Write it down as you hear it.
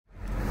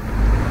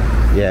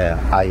Yeah,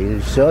 I'll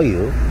show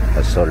you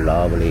a so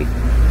lovely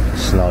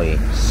snowy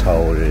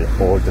Seoul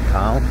old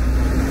town.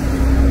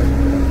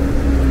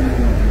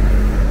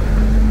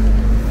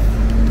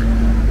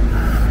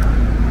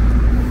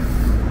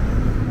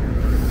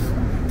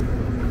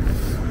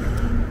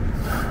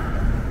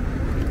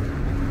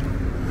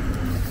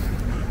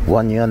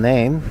 What's your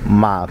name?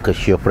 Mark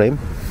Supreme.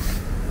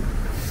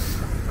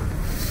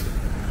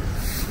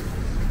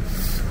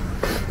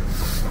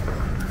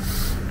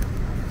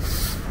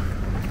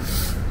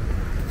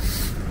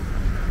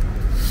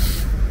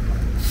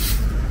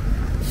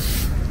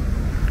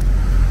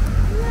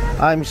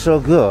 I'm so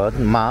good,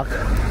 Mark.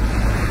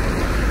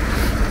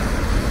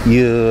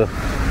 You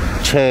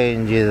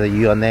changed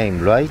your name,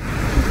 right?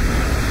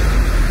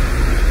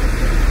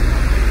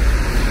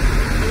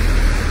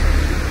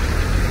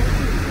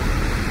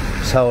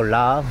 So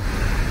loud.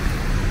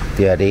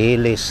 Yeah,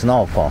 really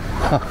snowfall.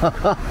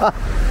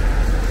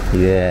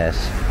 Yes,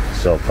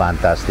 so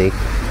fantastic.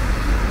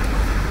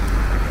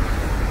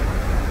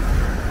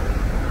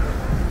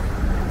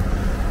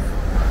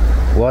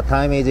 What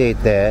time is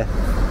it there,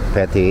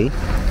 Patty?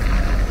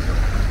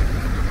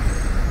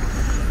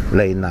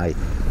 Late night,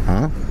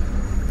 huh?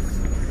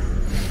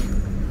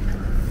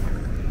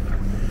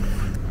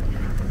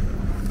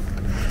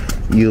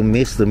 You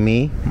missed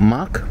me,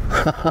 Mark?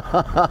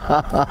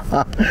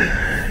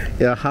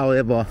 Yeah,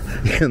 however,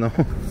 you know,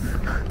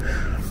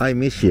 I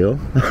miss you.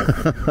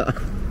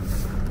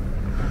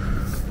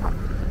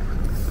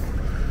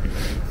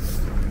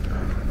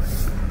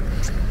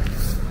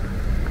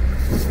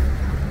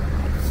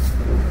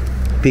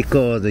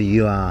 Because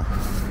you are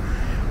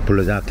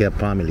Blue Jacket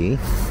family.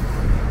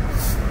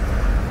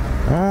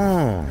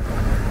 Oh,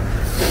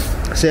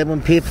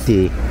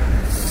 7:50.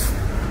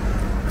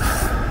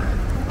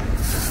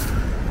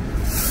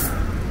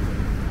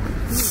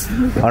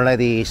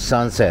 Already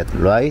sunset,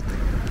 right?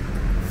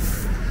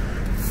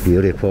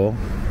 Beautiful.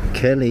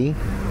 Kelly,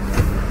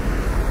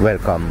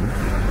 welcome.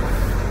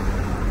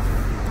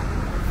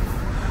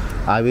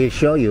 I will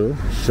show you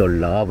so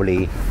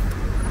lovely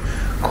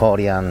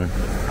Korean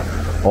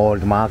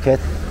old market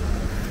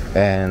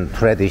and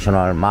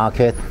traditional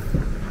market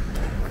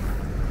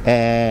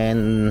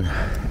and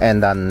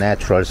the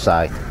natural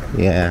side.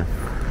 Yeah,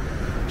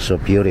 so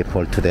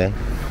beautiful today.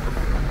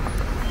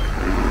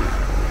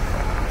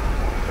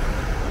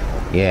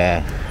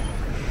 Yeah,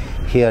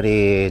 here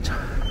is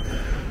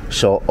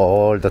so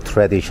old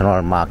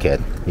traditional market.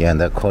 Yeah,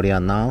 the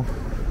Korean now.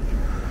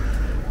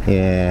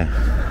 Yeah,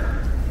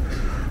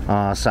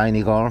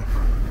 Shiny girl,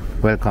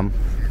 welcome.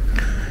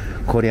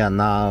 Korea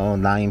now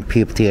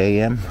 9:50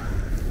 a.m.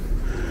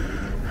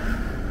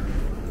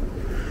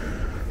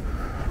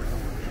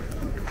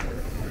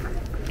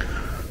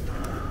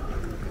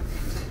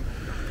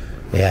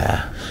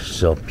 Yeah,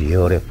 so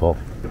beautiful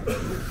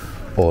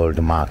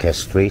old market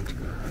street.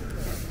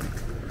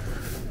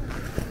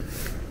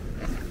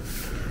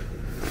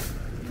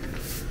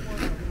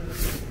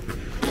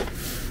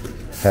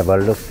 Have a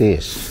look.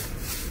 This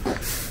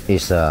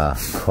is a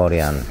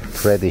Korean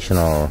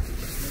traditional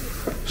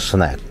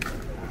snack.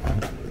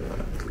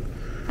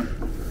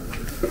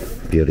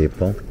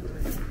 Beautiful.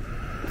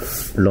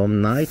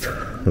 Long night,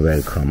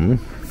 welcome.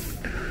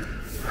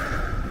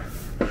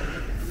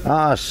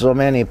 So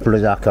many Blue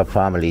Jacket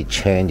family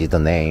changed the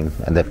name,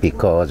 and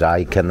because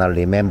I cannot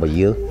remember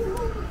you.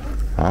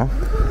 Huh?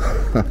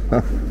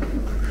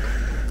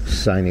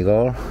 Shiny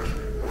girl.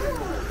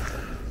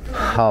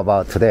 How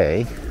about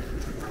today?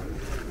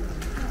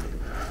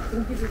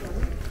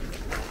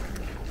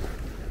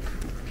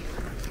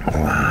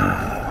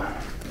 Wow.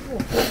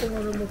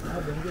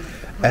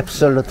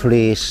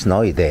 Absolutely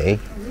snowy day.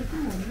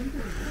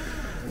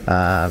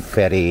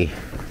 Very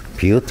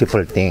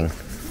beautiful thing.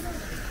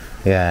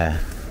 Yeah,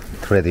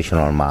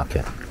 traditional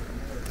market.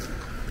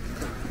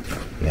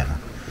 Yeah,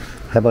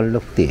 have a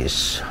look.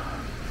 This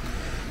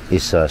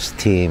is a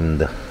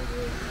steamed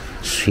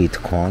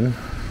sweet corn.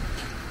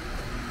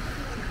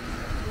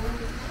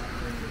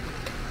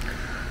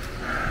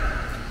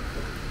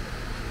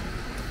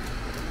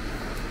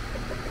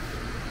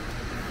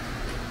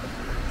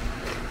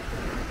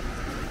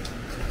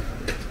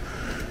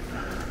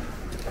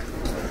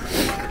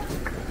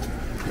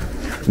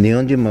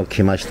 니혼진 뭐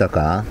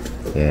기마시다가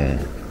예.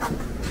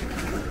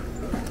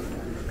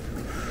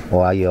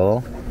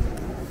 와요.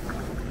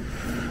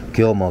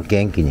今日も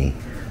元気に.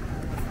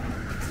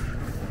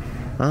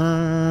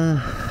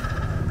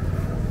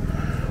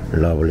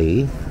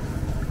 Lovely.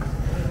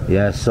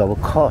 Yes, of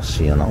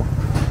course, you know.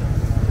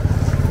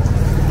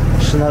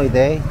 Snowy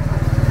day,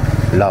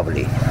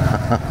 lovely.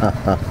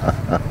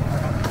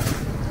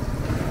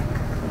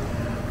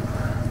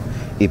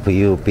 If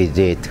you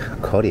visit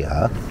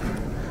Korea,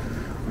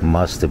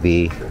 must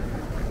be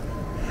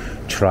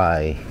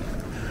try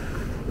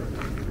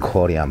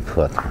Korean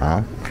food,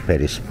 huh?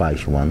 Very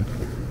spicy one.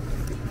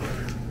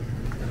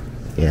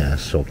 Yeah,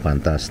 so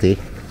fantastic.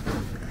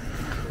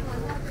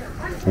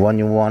 One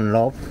you want,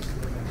 love?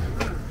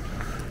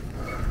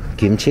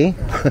 Kimchi?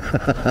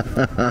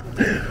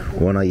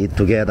 Wanna eat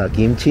together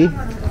kimchi?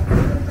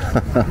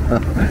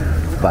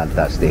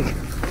 fantastic.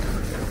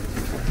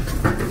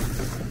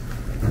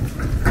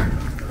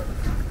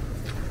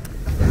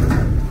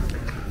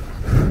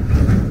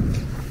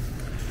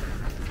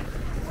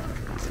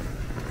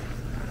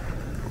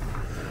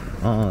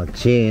 Oh,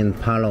 Jean,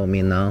 follow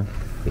me now.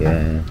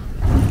 Yeah.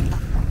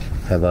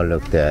 Have a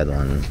look at that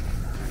one.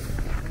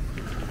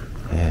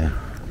 Yeah,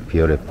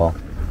 beautiful.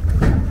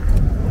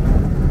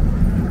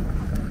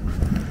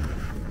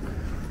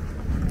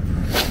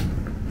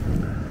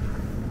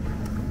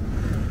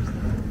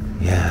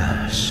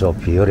 Yeah, so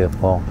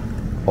beautiful.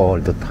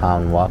 Old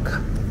town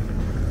walk.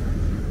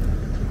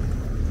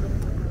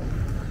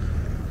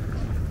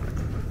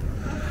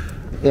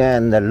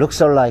 And it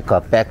looks like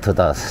back to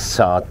the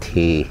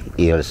 30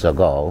 years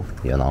ago,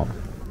 you know.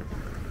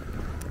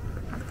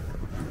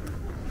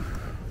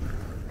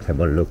 Have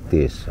a look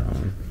this.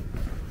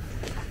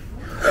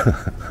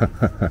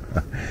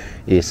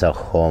 It's a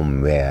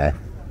home where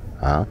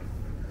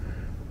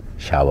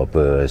shower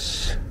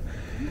booth,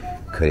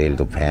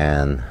 grilled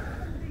pan,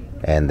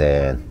 and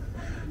then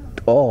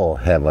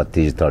have a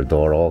digital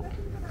door lock.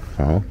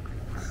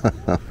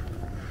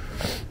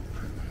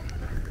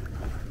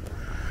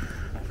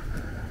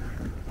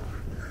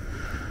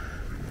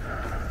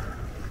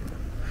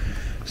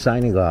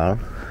 Signing girl.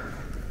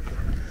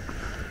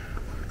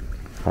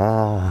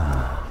 Oh,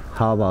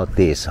 how about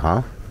this,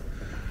 huh?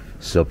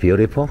 So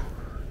beautiful.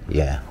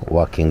 Yeah,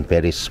 walking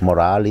very small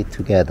alley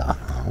together.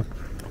 Huh?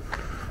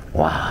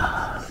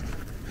 Wow.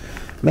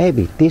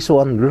 Maybe this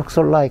one looks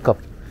like a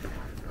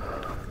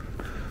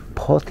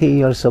 40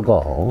 years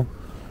ago.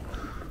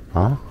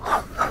 Huh?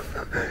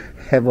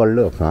 Have a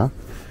look, huh?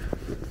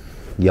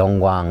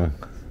 Yongwang.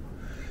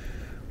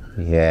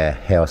 Yeah,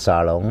 hair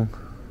salon.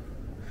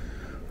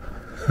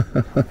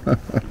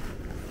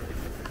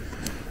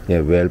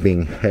 Yeah,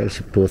 well-being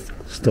health food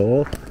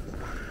store.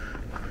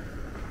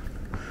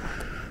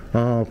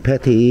 Oh,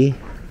 Patty,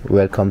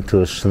 welcome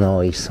to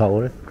snowy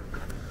Seoul.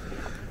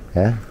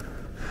 Yeah,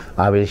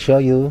 I will show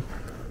you.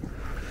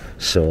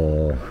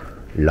 So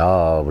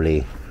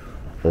lovely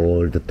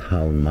old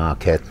town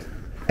market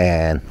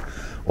and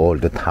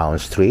old town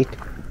street.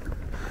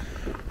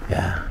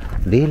 Yeah,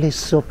 really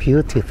so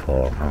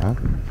beautiful, huh?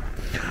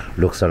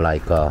 Looks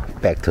like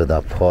back to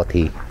the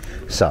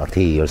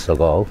 30 years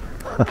ago.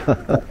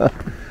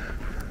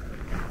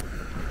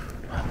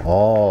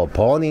 Oh,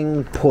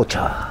 burning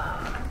pocha.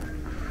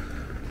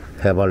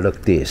 Have a look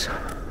at this,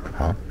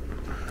 huh?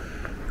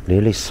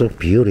 Really so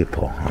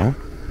beautiful, huh?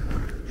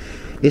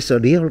 It's a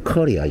real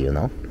Korea, you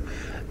know.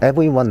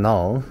 Everyone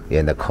know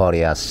in the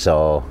Korea,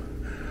 so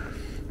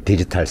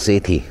digital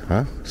city,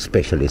 huh?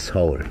 Especially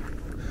Seoul.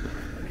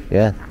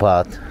 Yeah,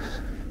 but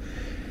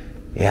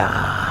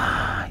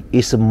yeah,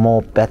 it's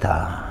more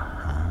better.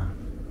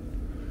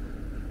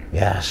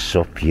 Yeah,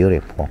 so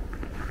beautiful.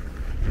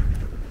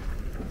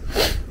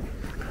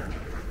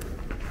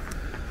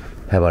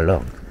 Have a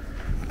look.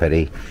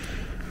 Very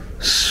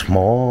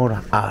small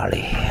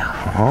alley,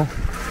 huh?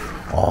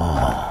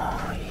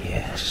 Oh,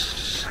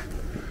 yes.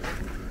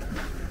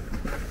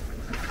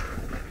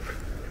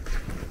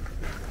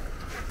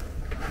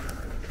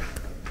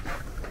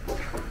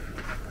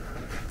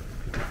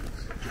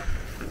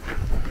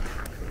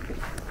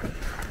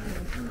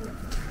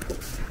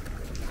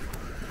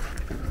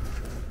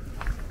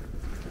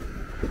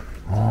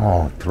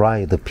 Oh,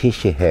 dry the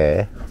fishy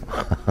hair.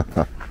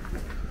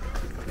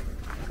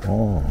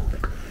 Oh,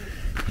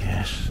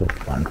 yes, so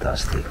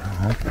fantastic,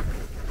 huh?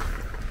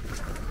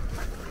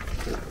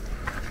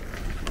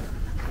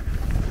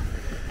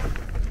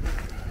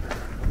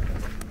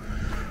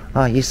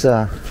 It's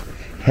a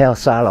hair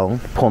salon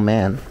for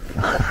men.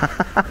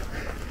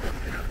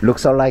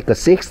 Looks like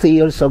 60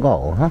 years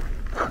ago, huh?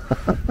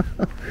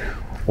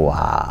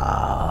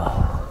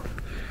 Wow.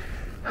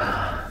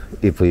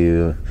 If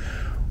you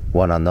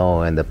wanna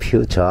know in the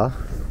future,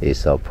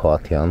 it's a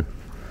Portion.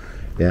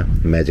 Yeah,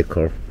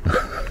 magical.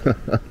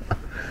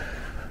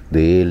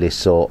 Really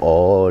so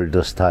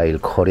old style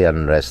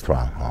Korean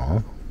restaurant, huh?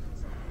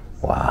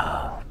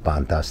 Wow,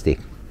 fantastic.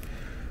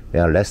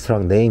 Yeah,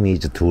 restaurant name is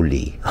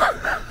Duli.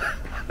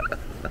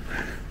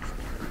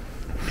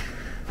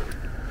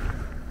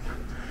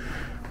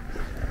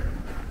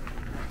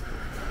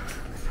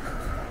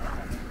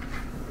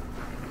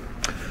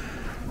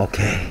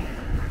 Okay,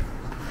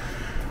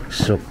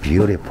 so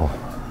beautiful,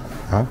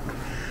 huh?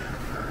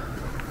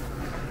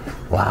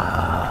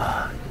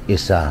 Wow,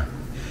 it's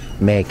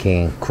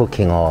making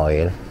cooking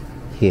oil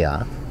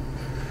here.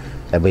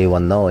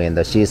 Everyone know in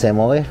the sesame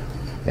oil,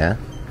 yeah.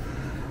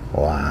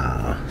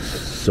 Wow,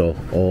 so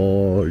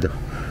old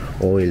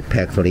oil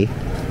factory.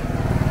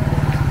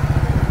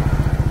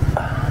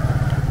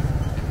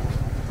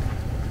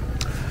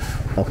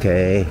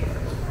 Okay,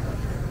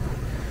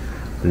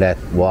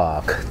 let's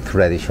walk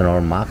traditional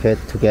market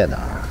together,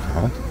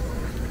 huh?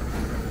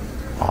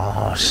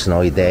 Oh,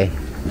 snowy day,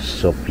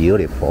 so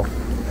beautiful.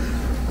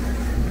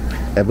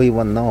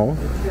 Everyone know,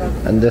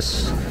 and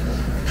this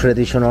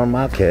traditional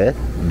market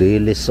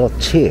really so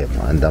cheap,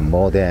 and the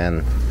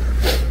modern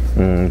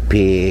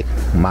big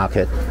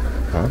market,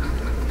 huh?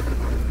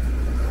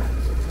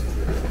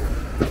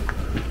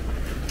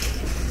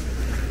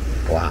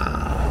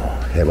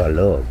 have a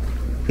look.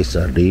 It's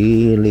a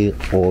really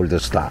old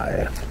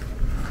style.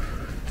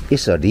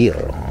 It's a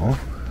real, huh?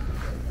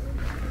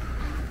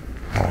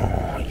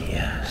 Oh,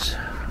 yes.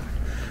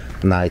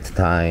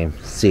 Nighttime,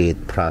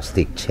 seat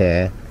plastic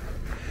chair,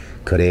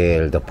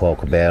 grilled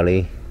pork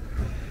belly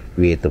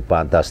with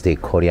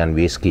fantastic Korean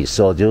whiskey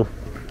soju.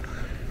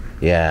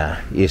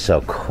 Yeah, it's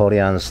a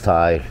Korean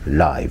style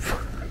life.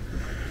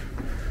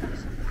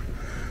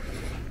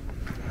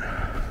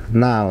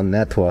 Now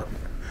network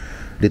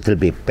little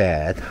bit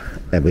bad,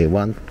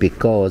 everyone,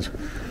 because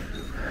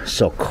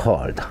so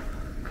cold.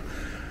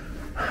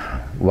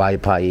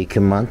 Wi-Fi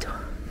equipment,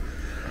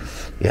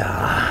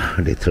 yeah,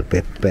 little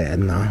bit bad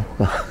now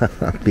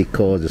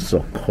because it's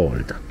so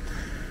cold.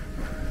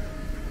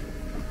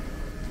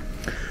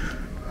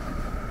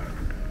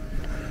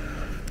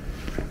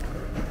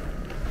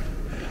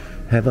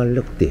 Have a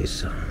look at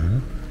this.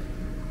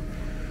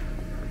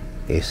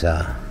 It's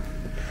a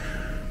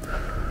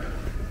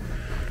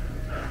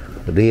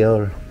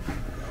real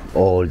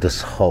old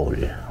Seoul.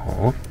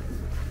 Huh?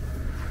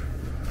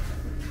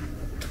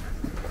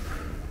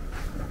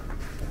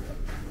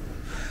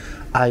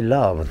 I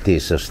love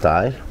this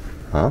style.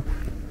 Huh?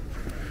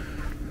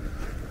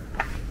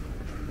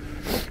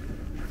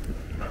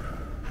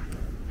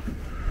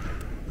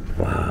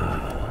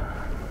 Wow.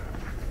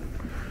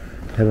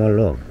 Have a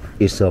look.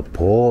 It's a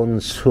bone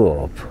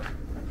soup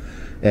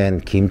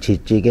and kimchi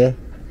jjigae.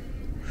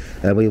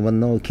 Everyone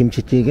know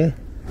kimchi jjigae?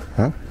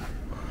 Huh?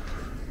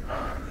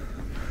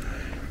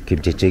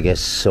 Kimchi jjigae is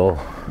so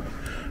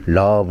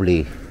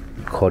lovely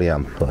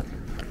Korean food.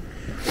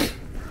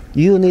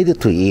 You need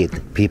to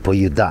eat before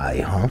you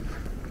die, huh?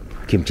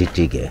 Kimchi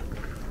jjigae.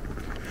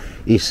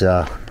 It's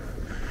a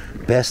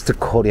best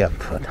Korean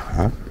food,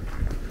 huh?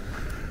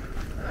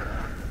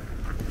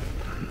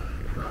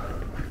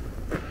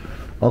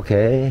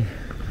 Okay.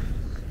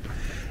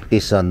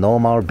 It's a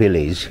normal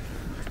village.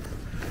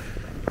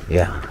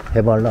 Yeah,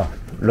 have a look.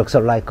 Looks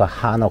like a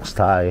Hanok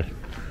style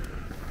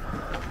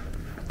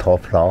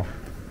top floor.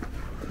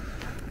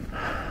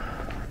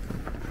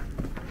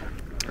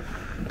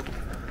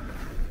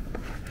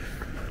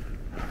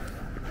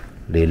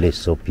 Really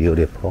so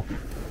beautiful.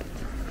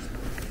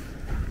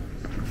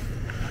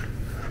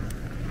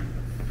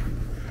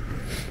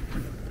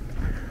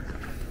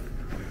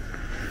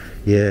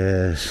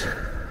 Yes.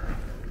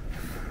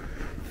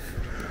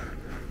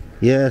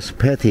 Yes,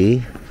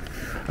 Patty,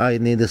 I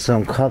need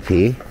some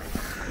coffee.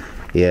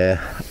 Yeah,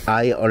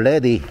 I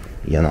already,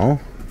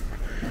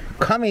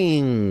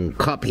 coming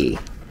coffee.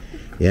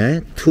 Yeah,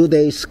 2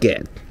 days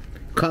get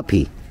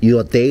coffee.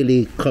 Your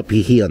daily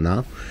coffee here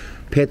now.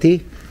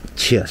 Patty,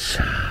 cheers.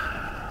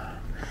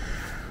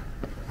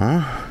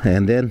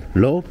 And then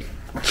Rob,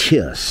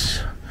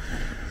 cheers.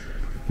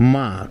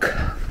 Mark,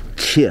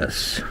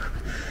 cheers.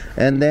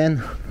 And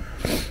then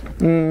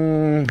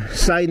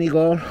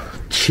Signigal,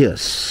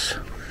 cheers.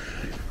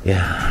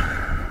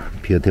 Yeah,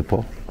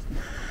 beautiful.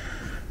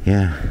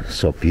 Yeah,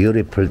 so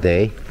beautiful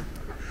day.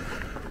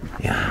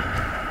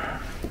 Yeah.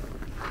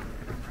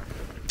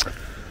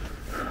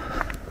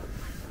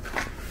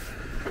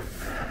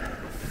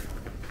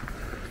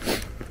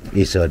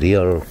 It's a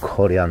real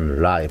Korean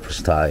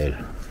lifestyle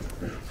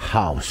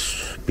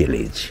house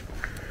village.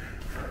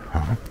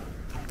 Huh?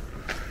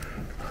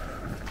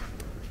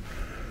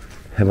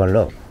 Have a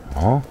look.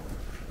 Huh?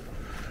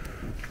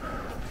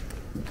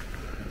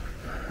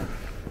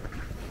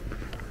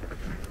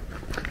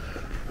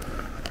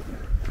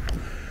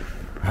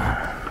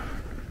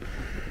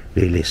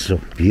 Really so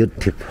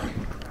beautiful.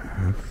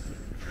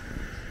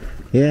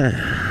 Yeah.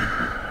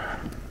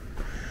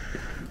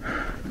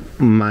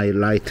 My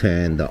right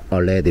hand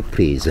already,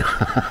 please.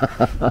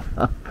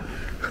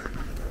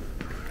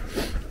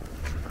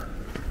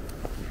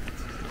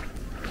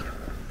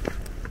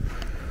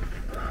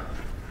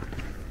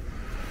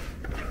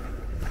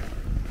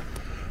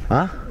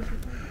 Huh?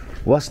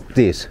 What's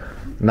this?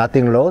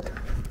 Nothing load?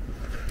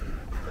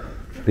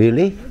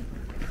 Really?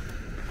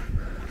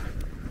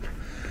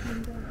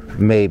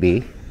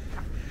 Maybe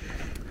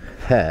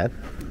have,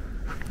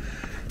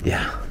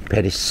 yeah,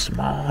 very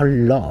small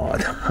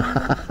load.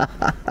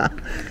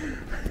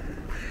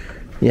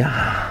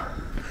 Yeah.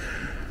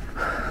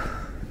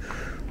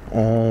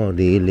 Oh,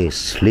 really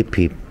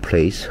sleepy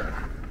place.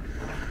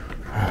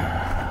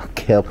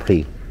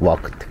 Carefully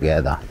walk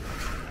together.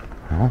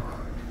 Huh?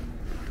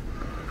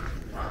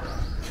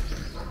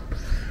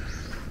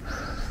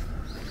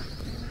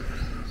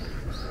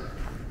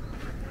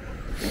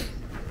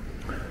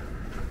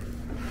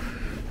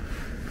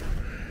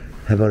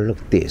 Have a look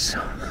at this.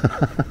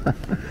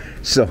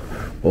 So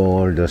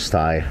old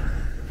style.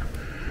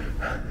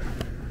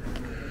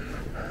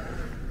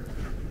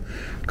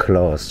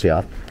 Clothes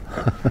shop.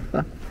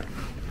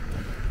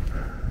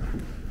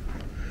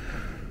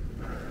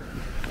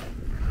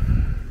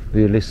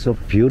 Really so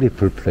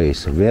beautiful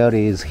place. Where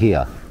is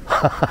here?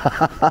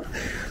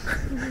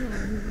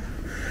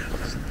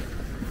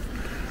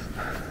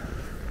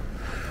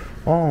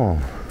 Oh,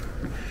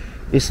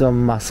 it's a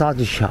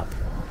massage shop.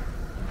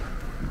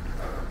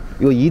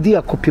 이거 이디야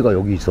커피가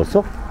여기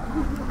있었어?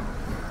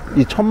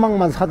 이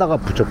천막만 사다가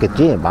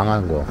붙였겠지,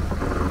 망한 거.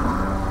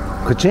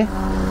 그치?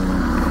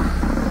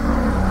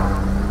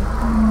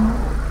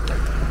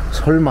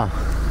 설마.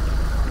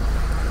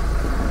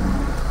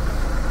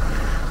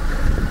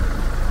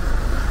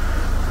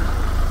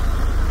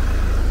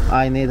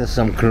 I need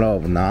some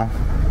glove now.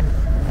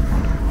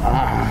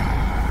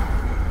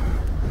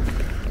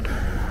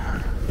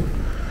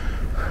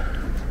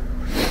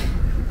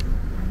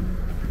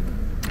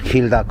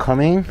 Hilda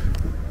coming.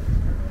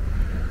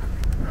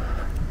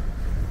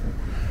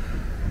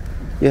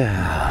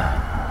 Yeah.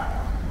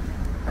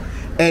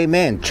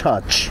 Amen,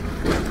 church.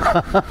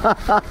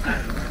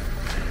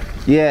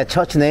 Yeah,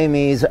 church name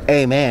is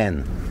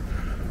Amen.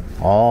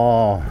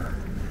 Oh.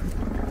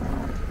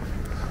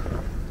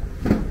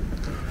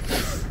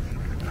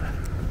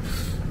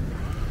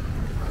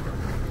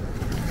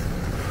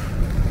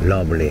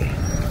 Lovely.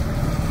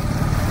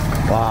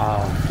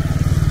 Wow.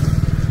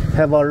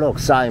 Have a look,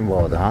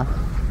 signboard, huh?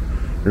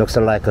 Looks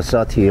like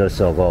 30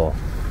 years ago.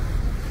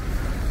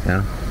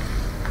 Yeah.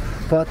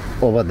 But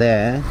over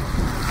there,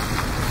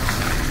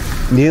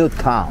 new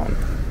town.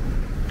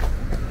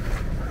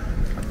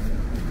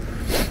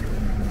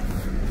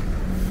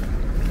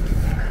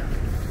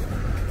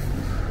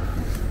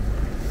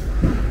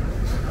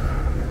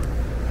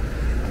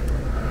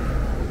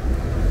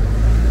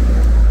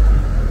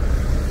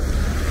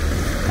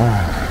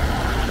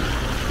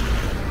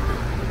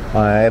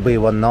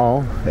 Everyone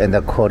know in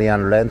the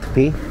Korean rent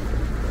fee.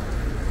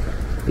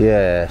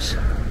 Yes,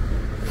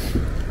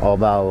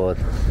 about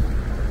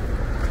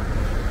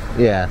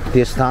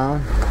this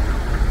town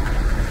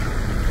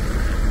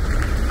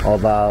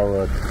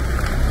about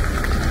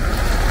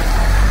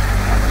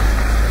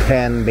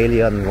 10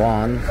 billion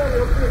won.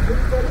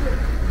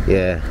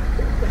 Yeah,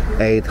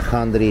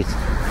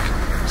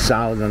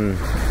 800,000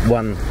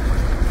 won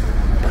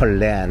per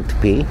rent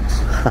fee.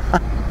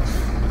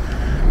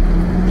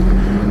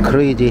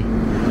 Crazy.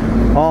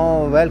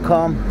 Oh,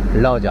 welcome,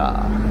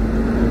 Loja.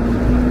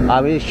 I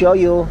will show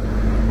you.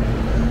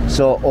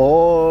 So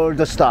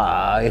old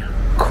style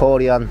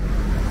Korean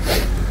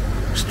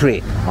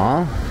street.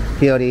 Huh?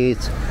 Here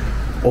is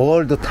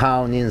old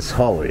town in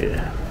Seoul.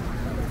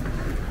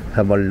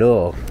 Have a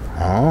look.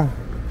 Huh?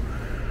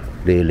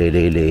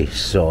 Really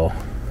so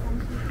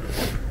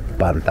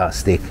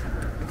fantastic.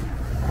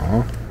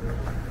 Huh?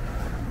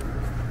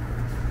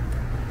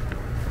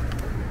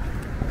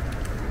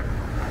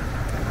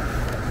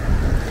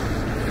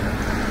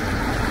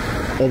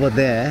 Over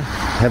there,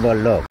 have a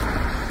look.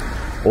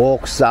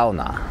 Oak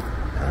sauna.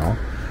 You know?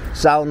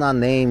 Sauna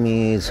name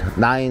is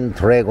Nine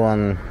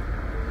Dragon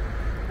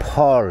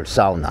Pearl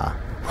Sauna.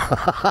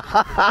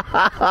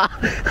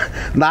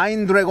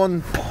 Nine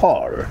Dragon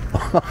Pearl.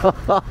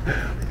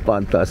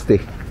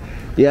 Fantastic.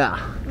 Yeah,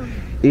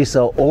 it's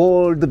an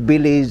old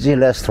village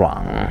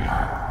restaurant.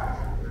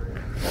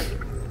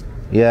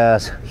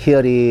 Yes,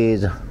 here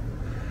is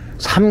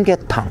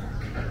삼계탕.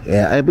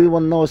 Yeah,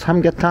 everyone knows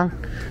삼계탕?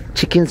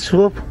 Chicken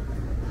soup.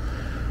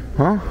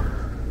 Huh?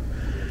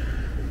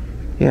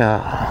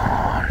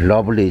 Yeah,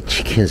 lovely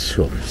chicken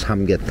soup,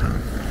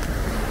 samgyetang.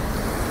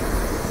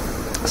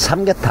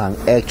 Samgyetang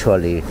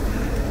actually,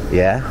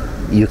 yeah,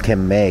 you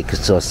can make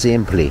so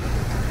simply.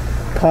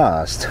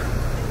 First,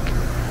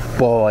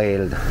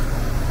 boiled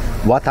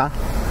water.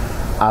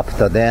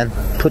 After then,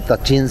 put the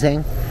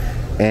ginseng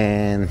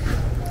and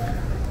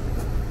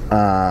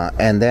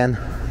then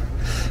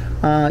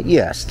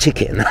yes,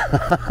 chicken.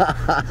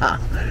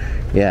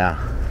 Yeah.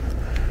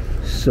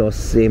 So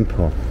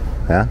simple,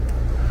 yeah.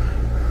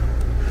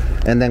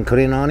 And then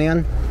green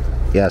onion,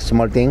 yeah,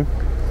 small thing.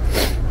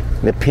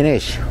 We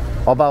finish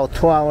about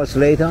 2 hours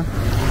later.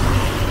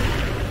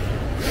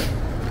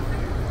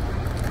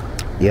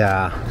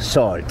 Yeah,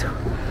 salt.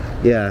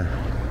 Yeah,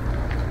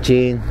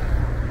 Jean,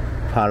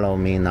 follow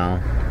me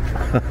now.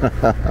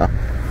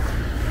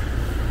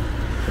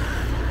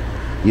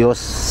 You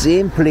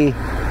simply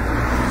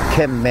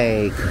can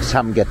make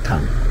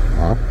samgyetang.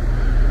 Huh?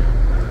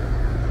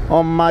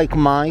 Oh, Mike,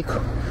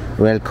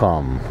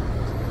 welcome.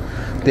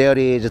 There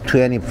is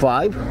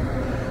 25.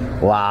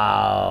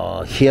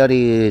 Wow, here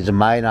is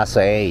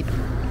 -8.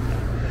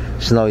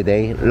 Snowy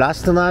day.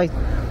 Last night,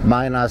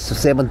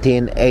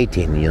 -17,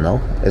 18, you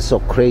know. It's so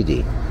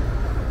crazy.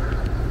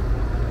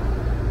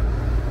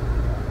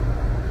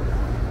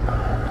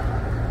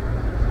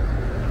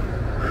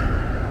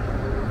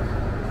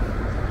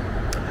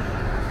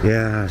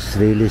 Yeah, it's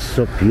really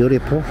so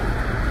beautiful.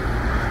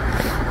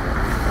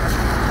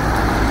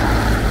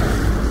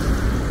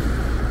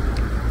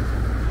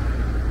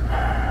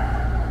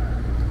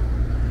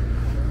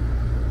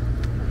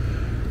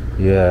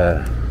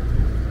 Yeah,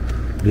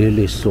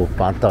 really so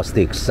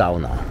fantastic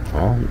sauna.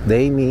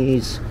 Name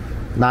is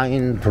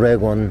Nine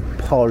Dragon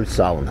Pearl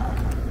Sauna.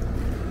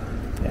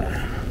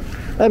 Yeah.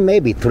 And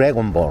maybe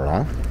Dragon Ball,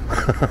 huh?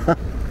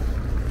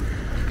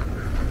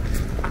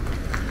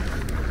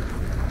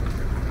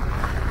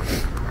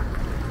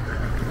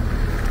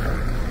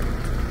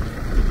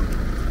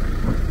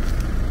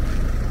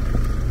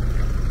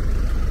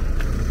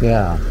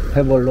 Yeah,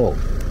 have a look.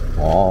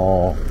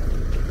 Oh,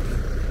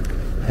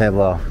 have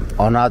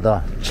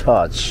another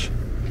church.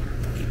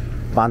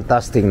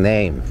 Fantastic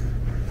name.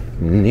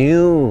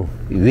 New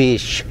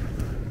Wish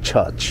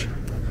Church.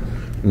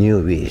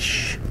 New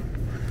Wish.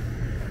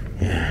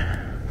 Yeah.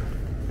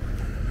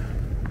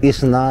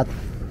 It's not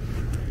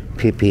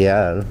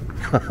PPL.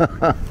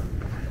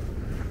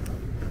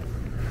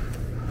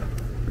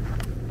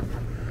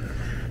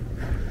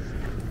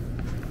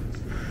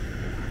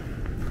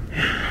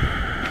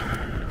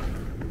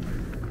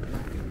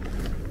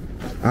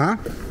 Huh?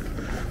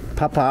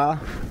 Papa,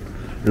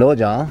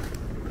 Roger,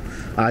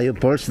 are your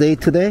birthday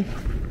today?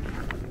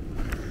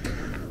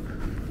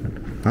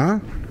 Huh?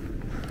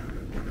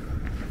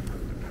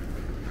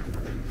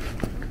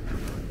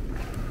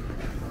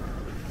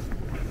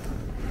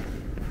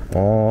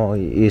 Oh,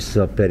 it's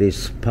a very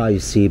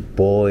spicy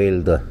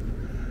boiled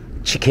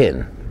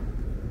chicken.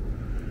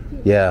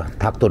 Yeah,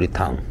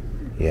 닭도리탕.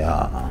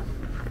 Yeah,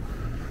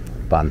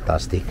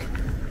 fantastic.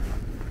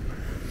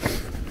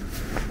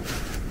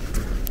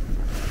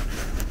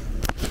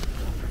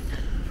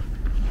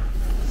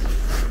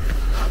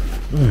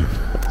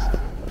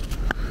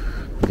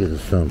 This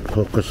is some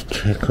focus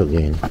check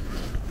again.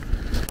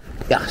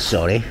 Yeah,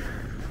 sorry.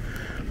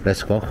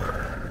 Let's go.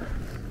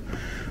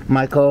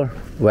 Michael,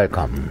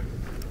 welcome.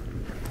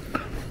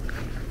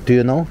 Do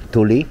you know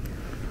Tuli?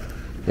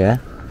 Yeah.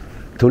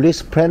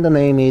 Tuli's friend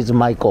name is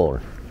Michael.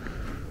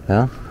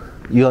 Yeah.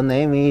 Your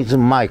name is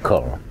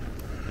Michael.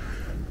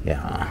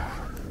 Yeah.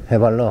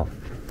 Have a look.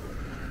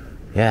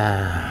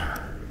 Yeah.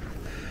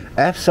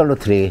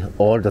 Absolutely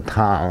all the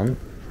town.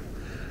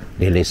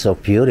 Really so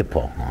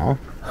beautiful, huh?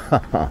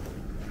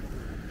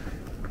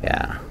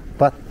 Yeah,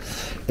 but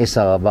it's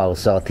about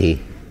 30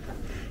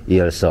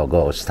 years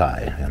ago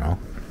style, you know,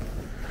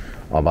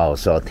 about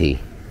 30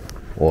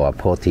 or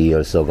 40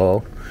 years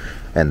ago,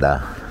 and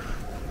the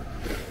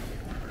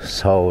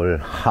Seoul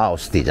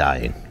house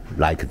design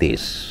like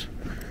this,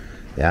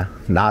 yeah,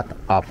 not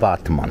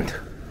apartment.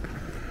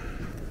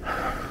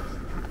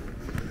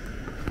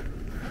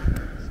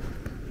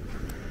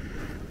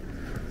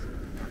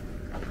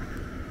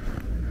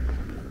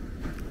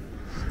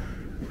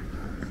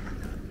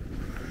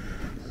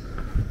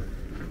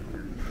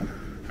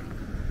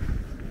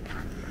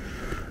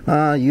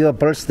 Your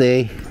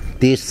birthday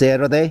this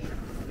Saturday,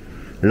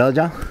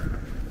 Roger?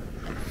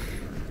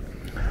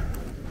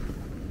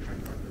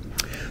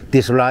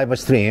 This live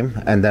stream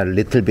and a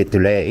little bit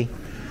delay,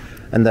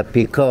 and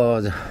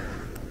because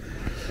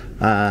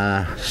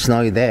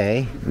snowy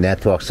day,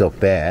 network so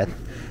bad,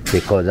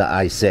 because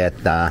I set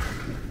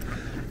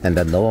and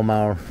the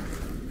normal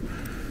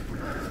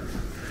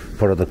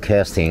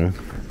broadcasting,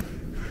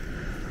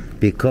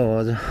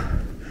 because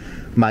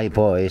my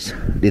voice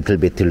little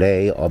bit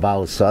delay,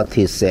 about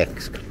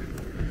 36.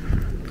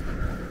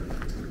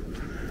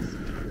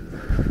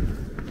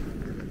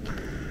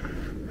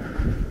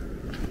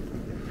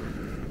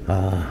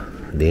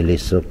 Really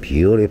so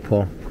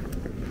beautiful.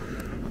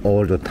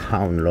 All the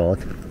town road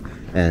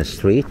and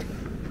street,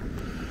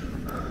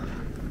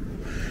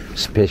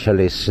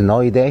 especially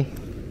snowy day.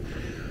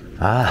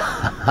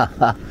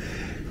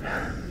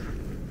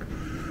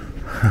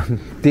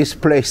 This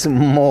place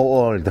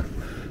more old.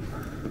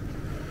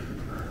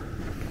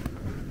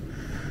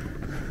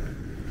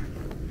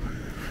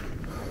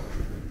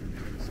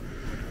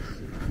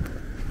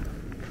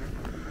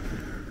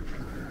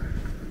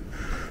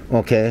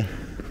 Okay,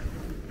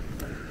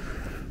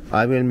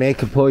 I will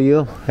make for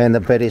you and a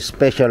very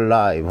special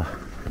live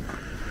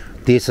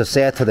this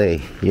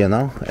Saturday, you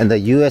know, and the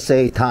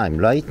USA time,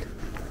 right?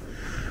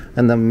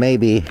 And then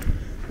maybe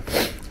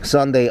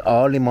Sunday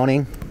early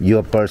morning,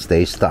 your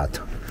birthday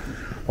start.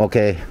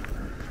 Okay,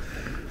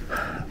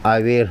 I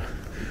will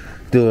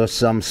do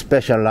some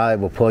special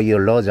live for you,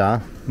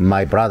 Roger,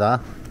 my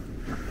brother.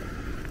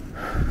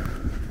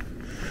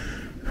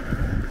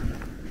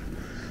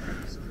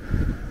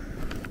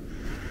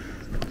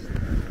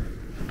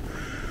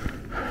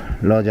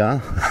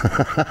 Roger.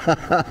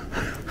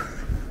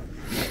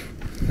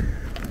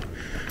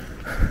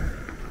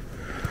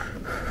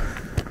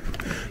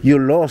 You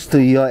lost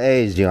your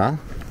age, huh?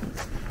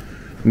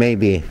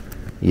 Maybe.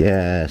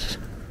 Yes.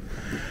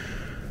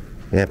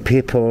 Yeah,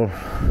 people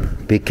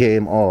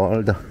became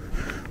old.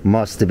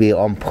 Must be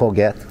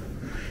forget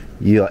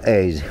your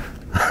age.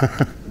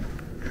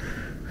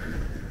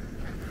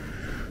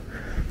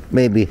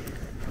 Maybe.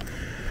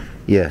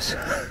 Yes.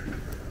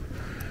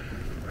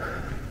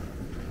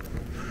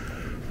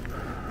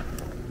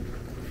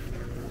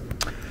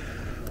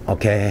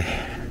 Okay,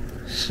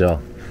 so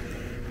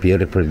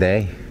beautiful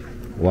day,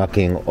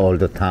 walking all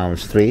the town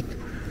street.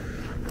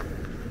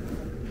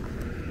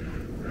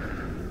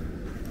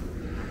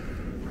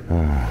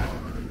 Oh,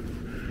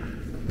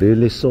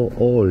 really so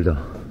old.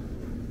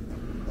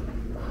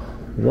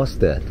 What's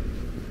that?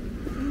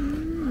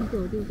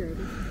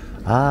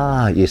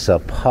 It's a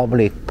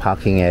public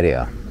parking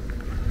area,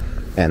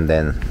 and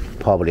then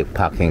public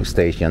parking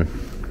station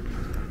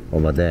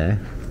over there.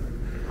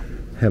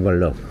 Have a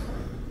look.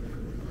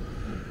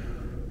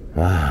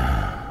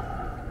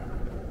 Wow,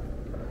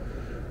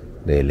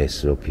 really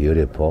so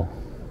beautiful.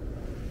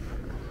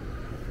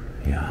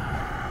 야.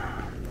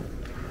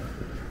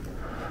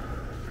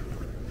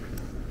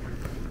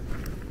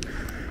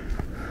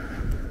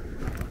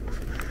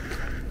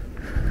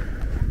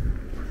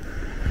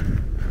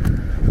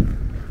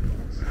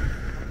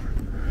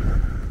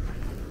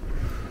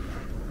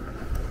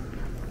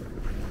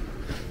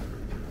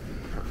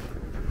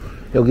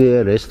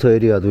 여기에 레스토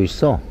에리아도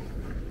있어.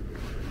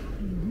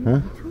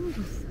 응?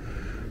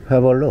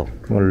 Have a look.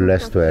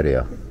 Rest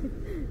area.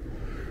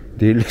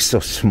 Really so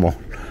small.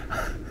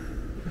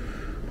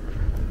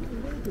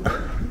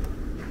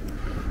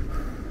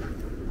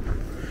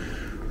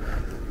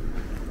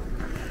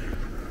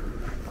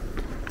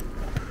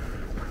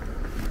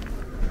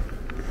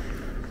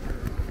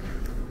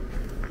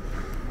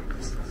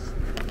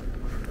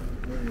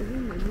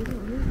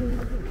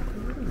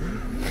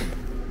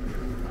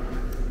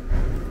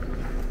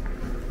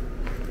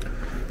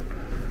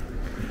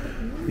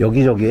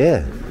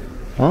 여기저기에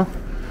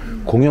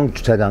공영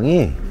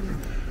주차장이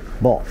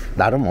뭐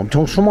나름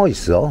엄청 숨어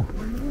있어.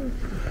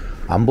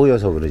 안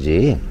보여서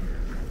그러지.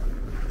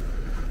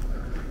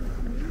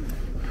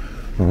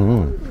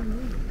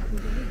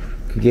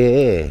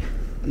 그게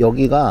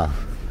여기가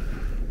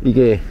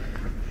이게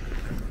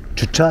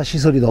주차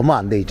시설이 너무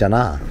안 돼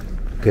있잖아.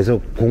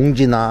 그래서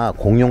공지나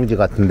공용지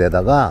같은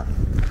데다가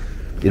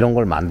이런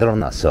걸 만들어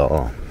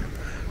놨어.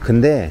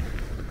 근데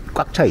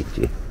꽉 차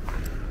있지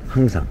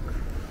항상.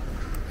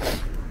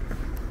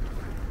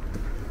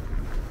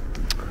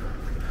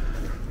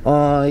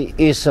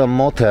 It's a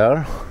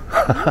motel.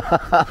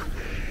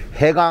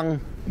 해강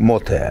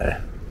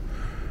motel.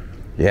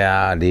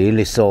 Yeah,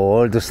 really so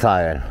old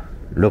style.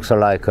 Looks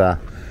like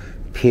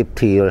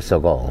 50 years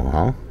ago,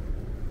 huh?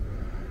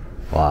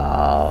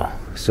 Wow,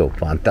 so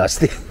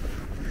fantastic.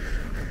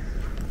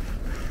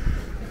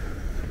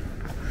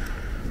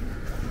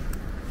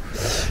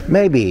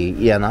 Maybe,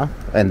 you know,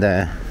 and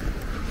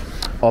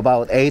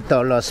about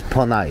 $8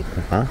 per night,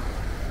 huh?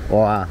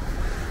 Or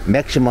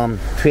maximum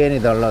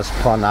 $20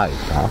 per night,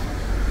 huh?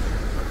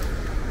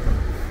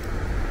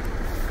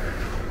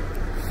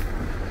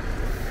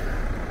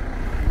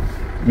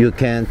 You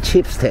can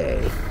cheap stay.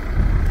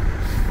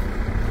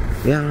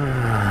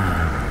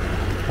 Yeah.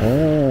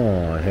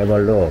 Oh, have a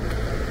look.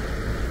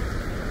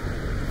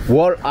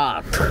 Wall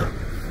art.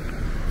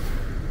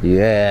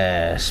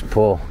 Yes,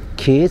 for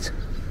kids.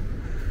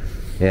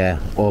 Yeah,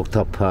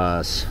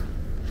 octopus,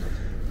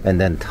 and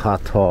then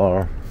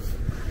turtle,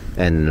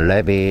 and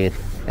rabbit,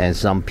 and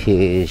some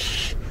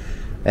fish,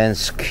 and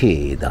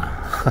squid.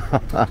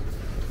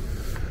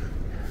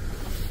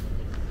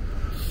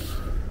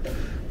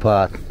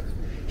 But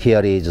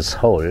here is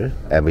Seoul,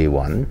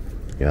 everyone,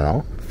 you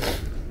know.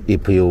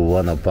 If you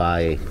want to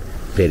buy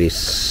very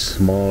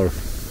small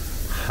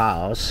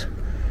house,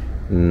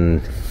 yeah,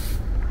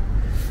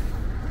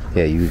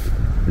 you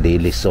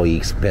really so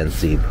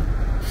expensive.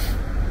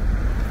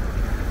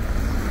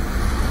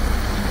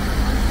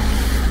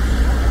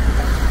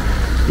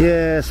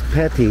 Yes,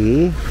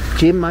 Patty.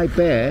 Jin, my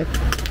bag.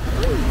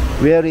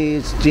 Where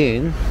is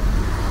Jin?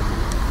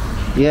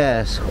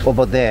 Yes,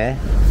 over there.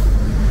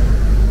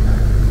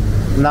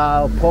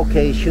 Now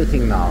 4K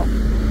shooting now.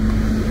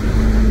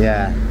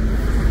 Yeah,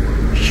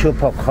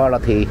 super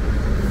quality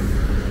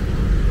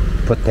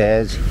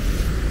footage.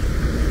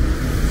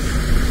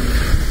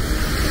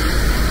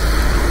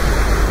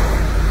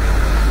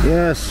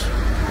 Yes,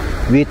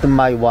 with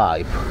my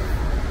wife.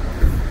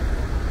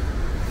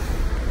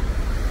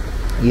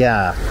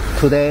 Yeah,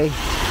 today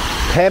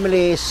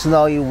family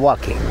snowy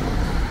walking.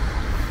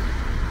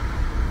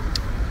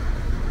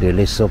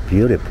 Really so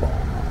beautiful.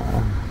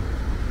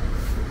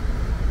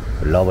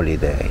 Lovely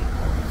day.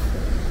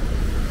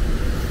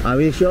 I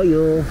will show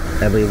you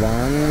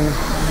everyone.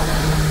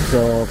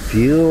 So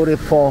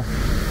beautiful.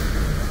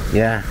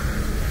 Yeah,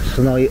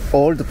 snowy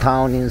old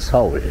town in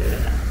Seoul.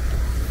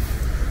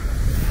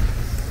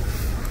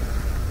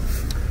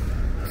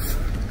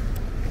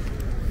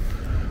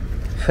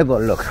 Have a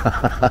look.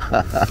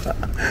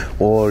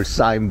 Old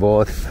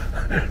signboard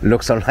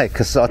looks like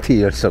 30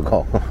 years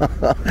ago.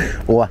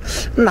 Or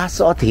not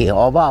 30,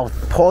 about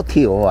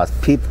 40 or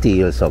 50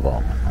 years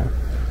ago.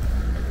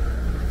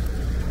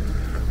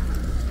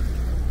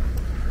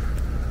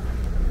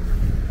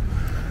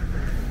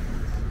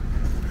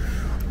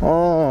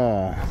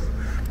 Oh,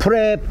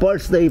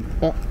 pre-birthday.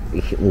 Oh,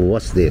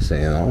 what's this, you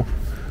know?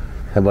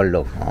 Have a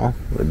look.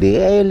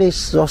 Really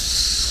so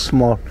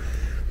small,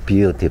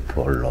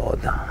 beautiful road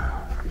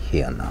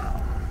here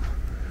now.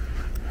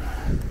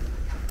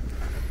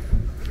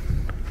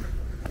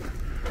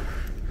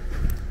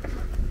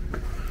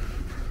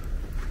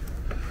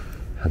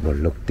 Have a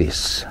look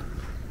this.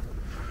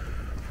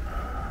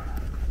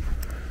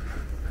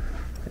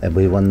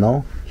 Everyone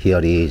know?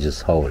 Here is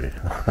Seoul.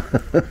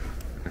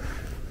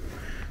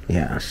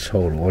 Yeah,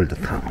 Seoul old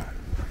town.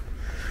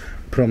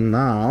 From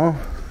now,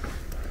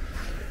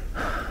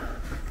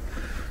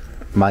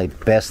 my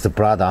best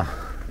brother,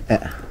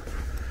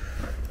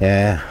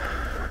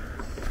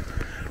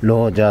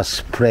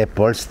 Roger's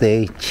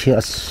pre-birthday.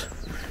 Cheers.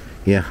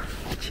 Yeah,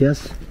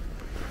 cheers.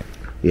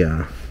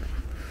 Yeah,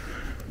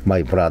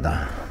 my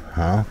brother,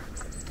 huh?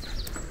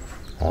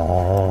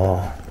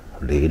 Oh,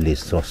 really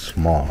so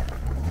small.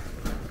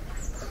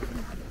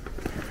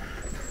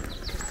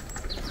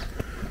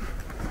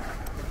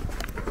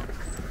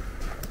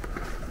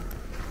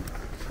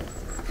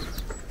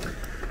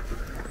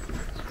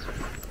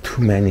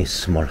 Too many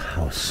small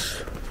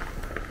house.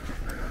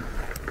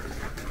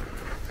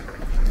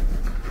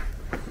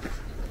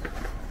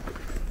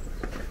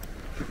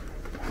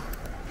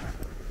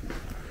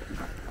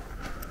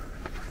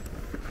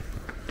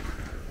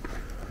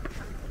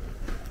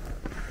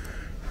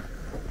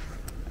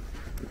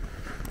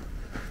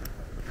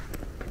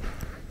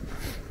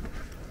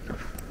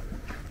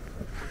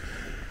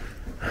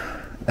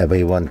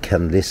 Everyone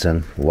can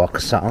listen walk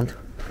sound.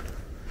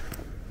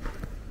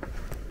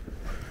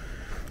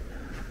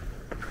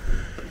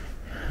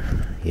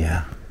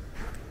 Yeah,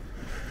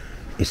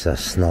 it's a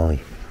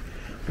snowy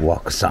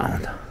walk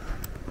sound.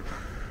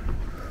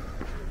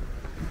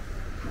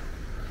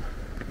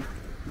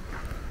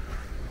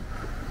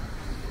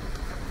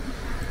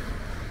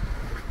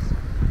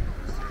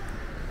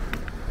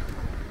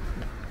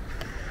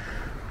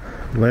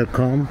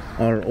 Welcome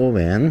all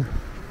oven.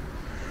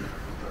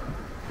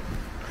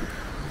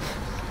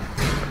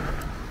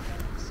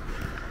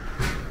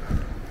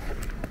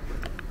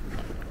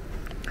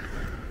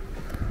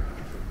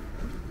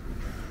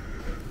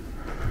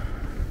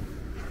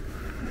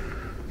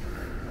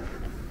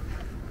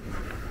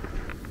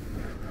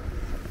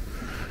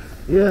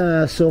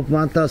 Yeah, so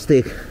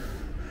fantastic.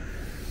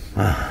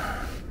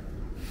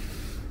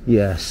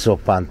 Yeah, so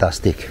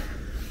fantastic.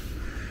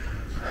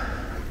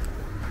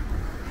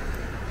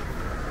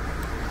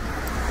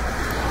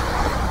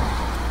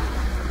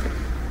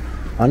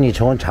 아니,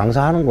 저건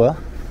장사하는 거야?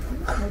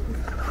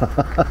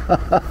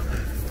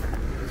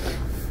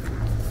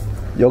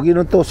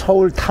 여기는 또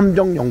서울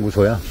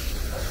탐정연구소야.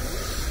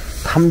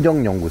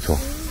 탐정연구소.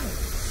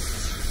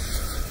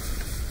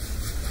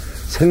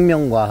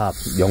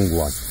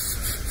 생명과학연구원.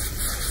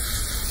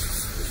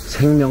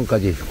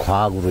 생명까지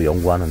과학으로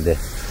연구하는데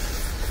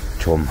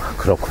좀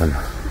그렇군.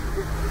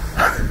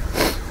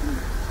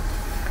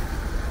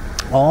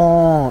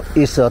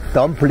 It's a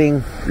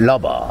dumpling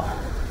lover.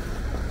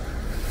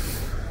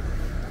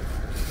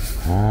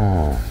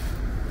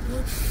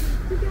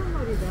 특이한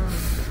말이다.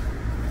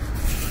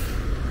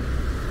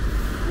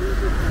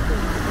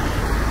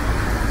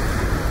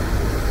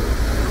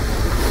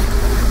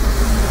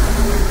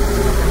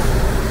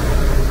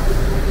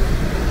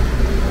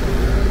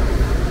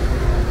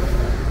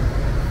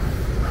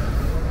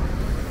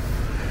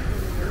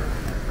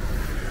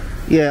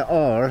 Yeah,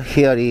 or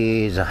here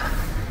is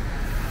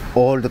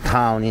old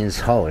town in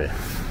Seoul.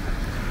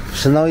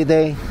 Snowy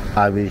day,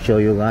 I will show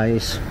you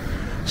guys.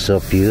 So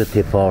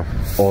beautiful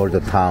old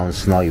town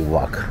snowy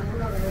walk.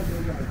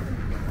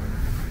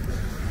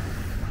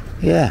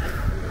 Yeah.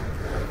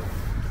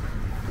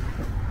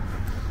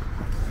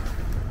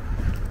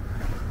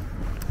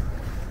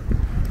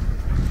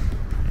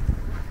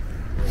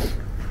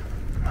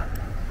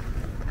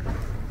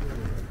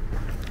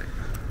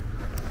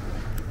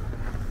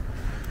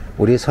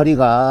 우리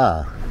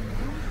서리가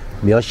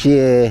몇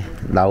시에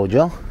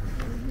나오죠?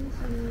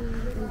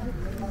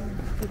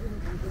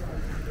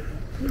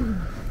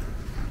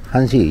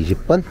 1시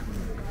 20분?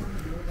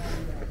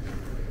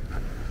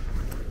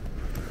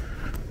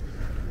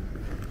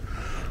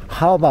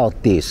 How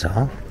about this,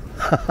 huh?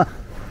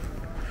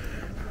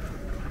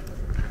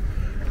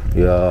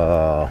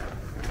 Yeah,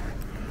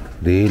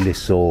 really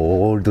so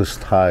old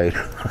style.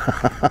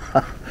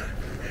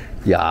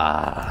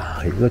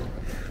 야, 이거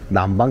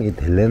난방이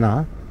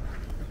될래나?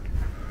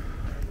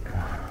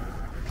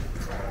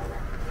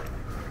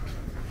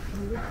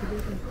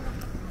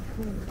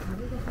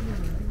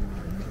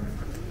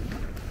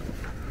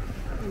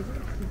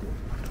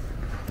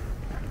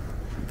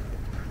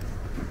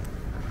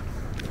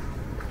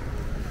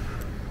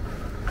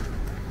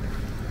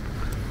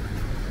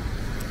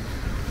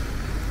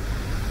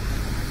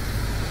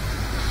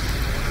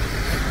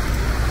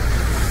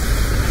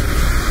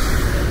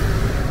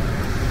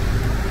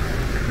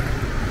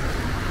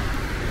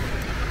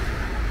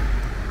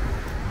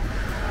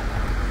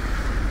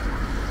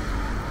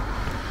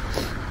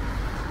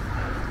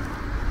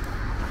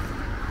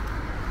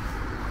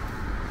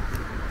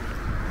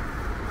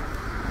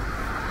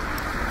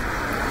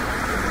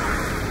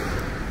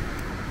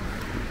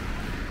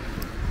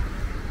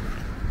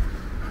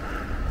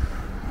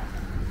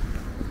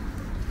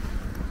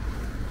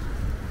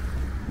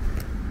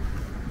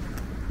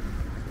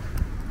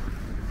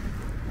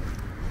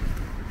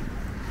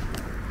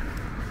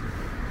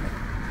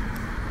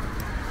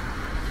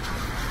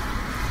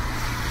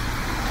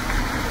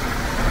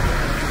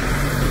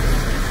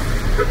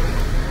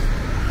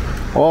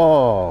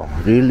 Oh,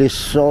 really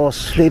so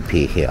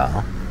sleepy here.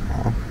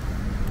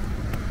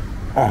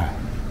 Oh,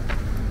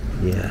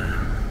 yeah.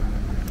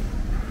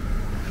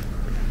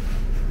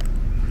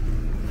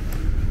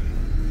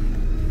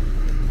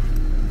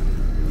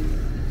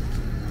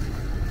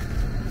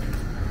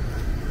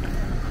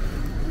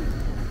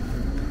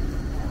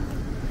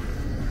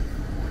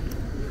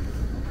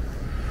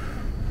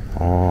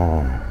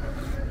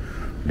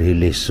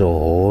 Really so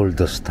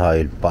old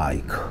style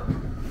bike.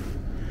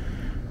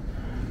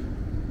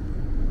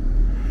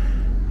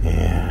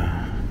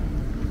 Yeah.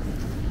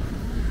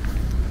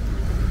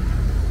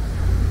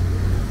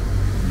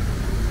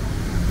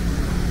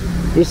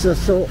 It's a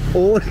so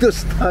old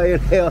style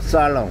hair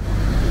salon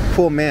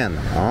for men,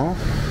 huh?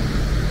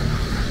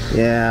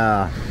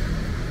 Yeah.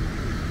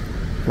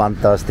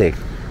 Fantastic.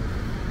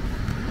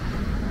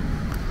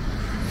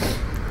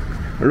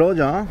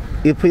 Roger,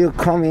 if you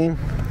coming,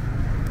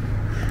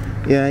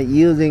 yeah,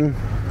 using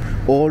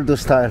old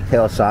style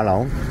hair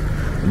salon,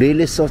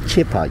 really so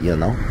cheaper, you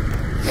know,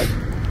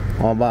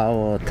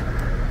 about,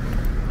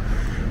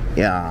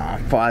 yeah,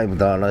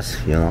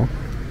 $5, you know.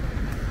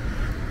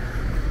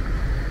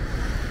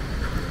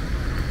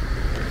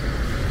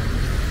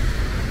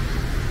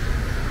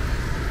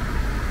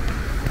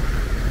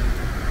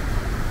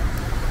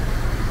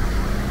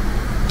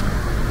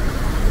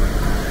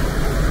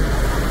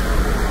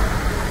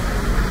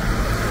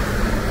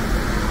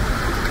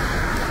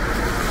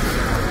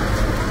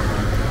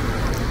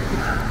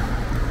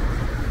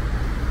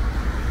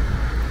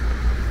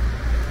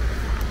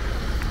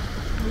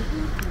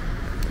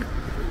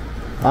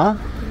 Huh?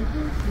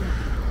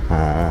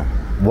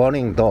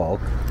 Warning dog.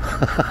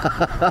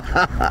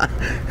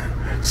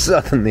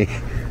 Certainly.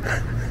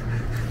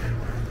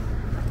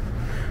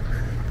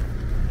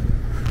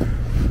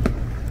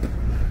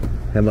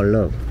 Have a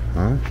look,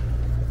 huh?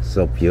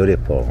 So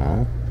beautiful,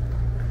 huh?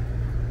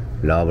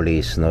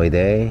 Lovely snowy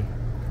day.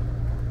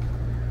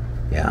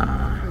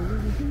 야,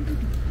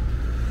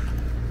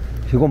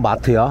 이거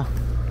마트야?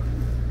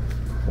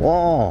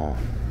 와.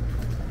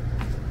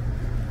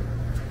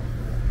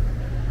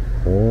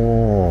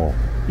 오,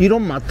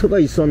 이런 마트가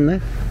있었네?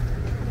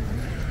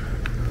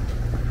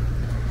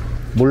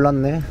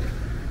 몰랐네.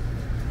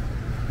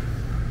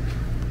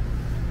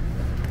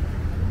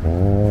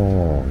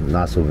 오,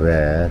 not so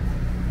bad.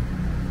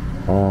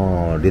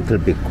 Little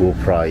bit good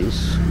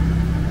price.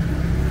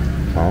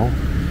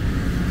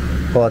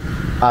 But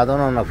I don't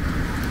wanna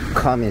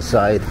come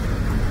inside.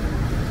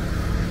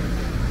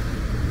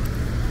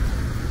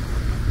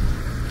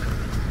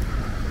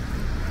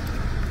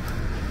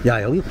 야,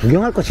 여기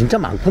구경할 거 진짜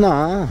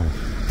많구나.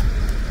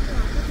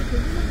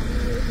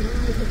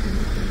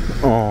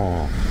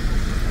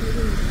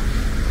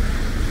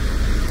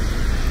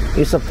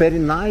 It's a very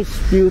nice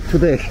view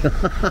today.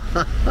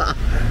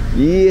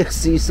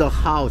 Yes, it's a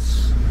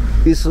house.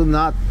 It's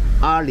not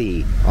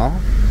alley.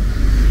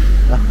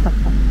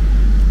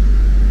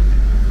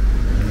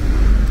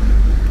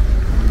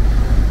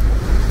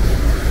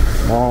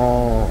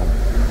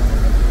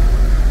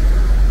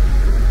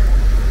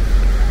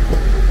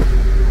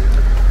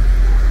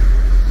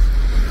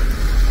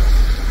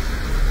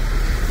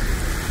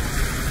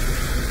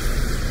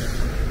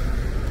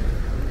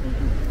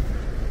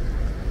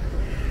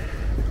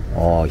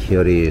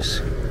 Here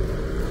is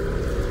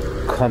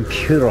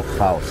computer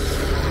house.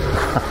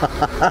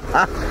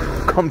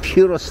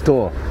 Computer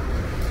store.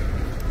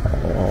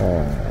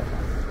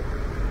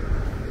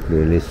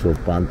 Really so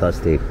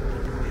fantastic.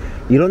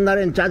 이런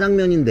날엔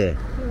짜장면인데.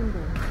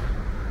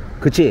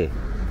 그치?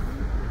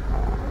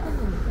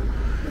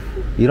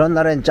 이런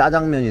날엔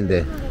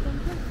짜장면인데.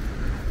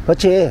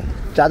 그치?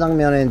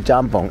 짜장면엔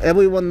짬뽕.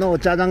 Everyone know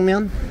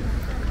짜장면?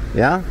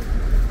 Yeah?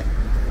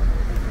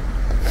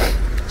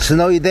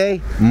 Snowy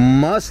day,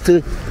 must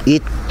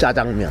eat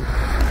짜장면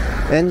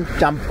and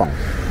짬뽕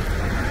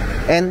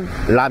and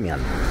라면.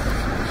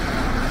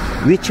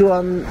 Which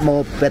one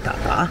more better?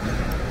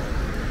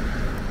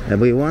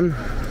 Everyone,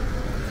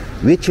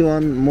 which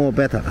one more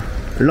better?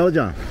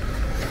 Roger,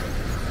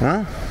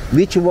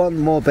 which one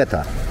more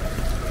better?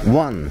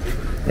 One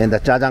and the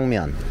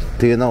짜장면.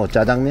 Do you know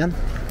짜장면?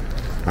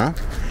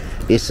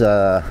 It's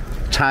a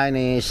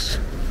Chinese,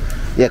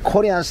 yeah,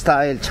 Korean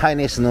style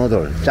Chinese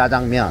noodle,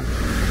 짜장면.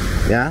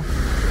 Yeah,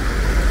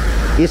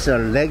 it's a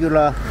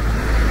regular,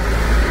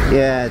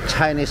 yeah,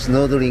 Chinese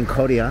noodle in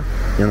Korea,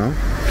 you know.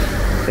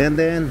 And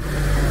then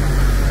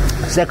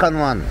second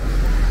one,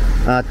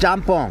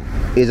 짬뽕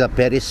is a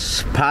very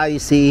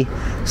spicy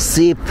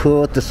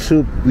seafood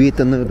soup with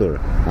noodle.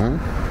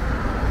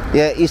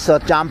 Yeah, it's a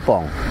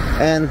짬뽕.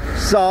 And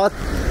third,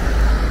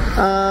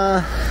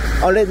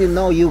 already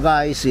know you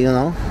guys, you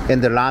know,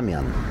 and the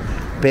ramen,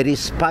 very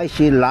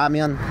spicy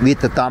ramen with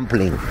the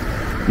dumpling.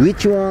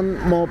 Which one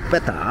more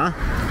better?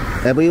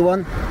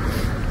 Everyone,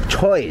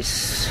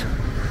 choice.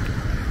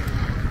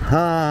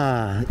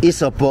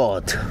 It's a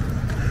both.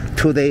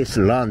 Today's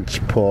lunch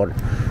for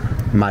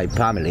my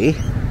family.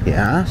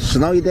 Yeah,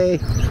 snowy day,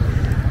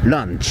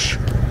 lunch.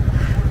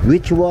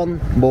 Which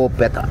one more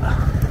better?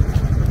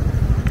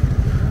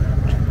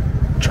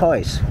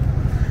 Choice.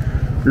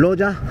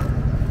 Roger,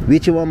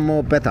 which one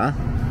more better?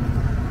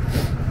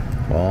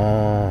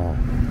 Oh,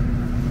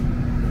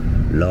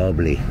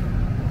 lovely.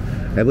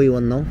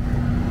 Everyone know?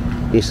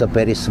 It's a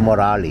very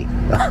small alley.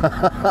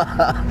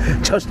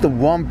 Just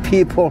one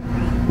people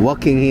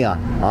walking here.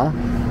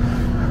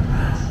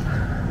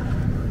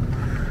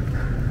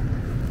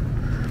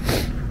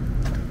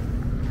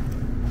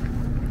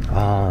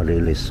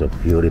 Really so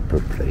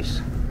beautiful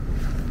place.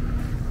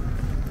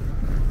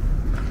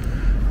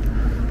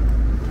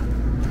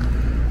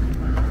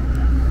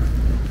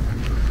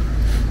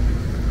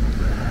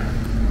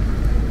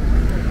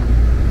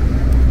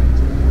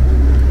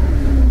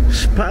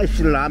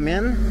 spicy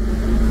ramen.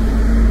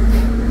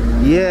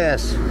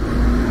 Yes,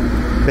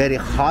 very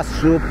hot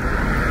soup.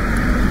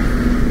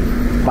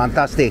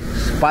 Fantastic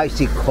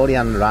spicy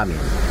Korean ramen.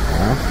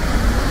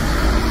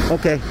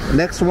 Okay,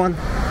 next one.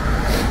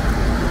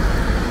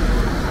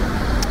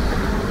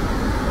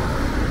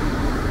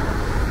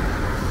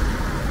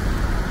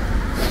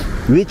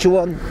 Which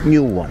one?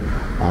 New one.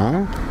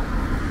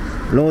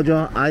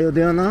 Roger, are you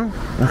there now?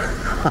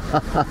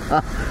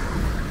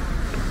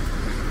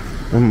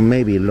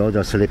 Maybe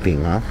Roger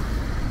sleeping, huh?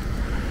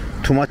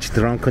 Too much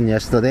drunken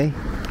yesterday?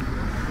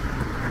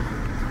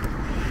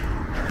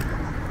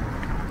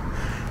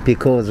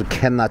 Because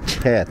cannot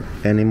chat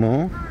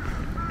anymore?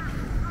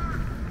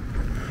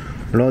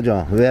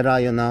 Roger, where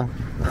are you now?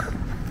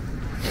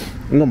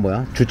 이건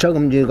뭐야?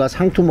 주차금지가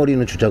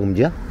상투머리는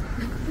주차금지야?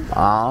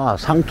 아,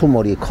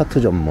 상투머리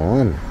커트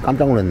전문.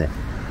 깜짝 놀랐네.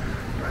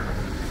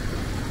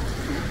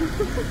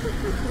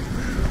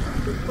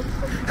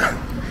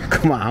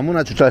 그만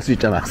아무나 주차할 수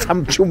있잖아.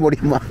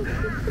 상투머리만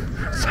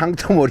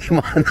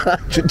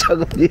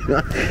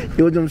주차금지만.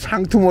 요즘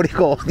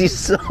상투머리가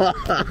어딨어.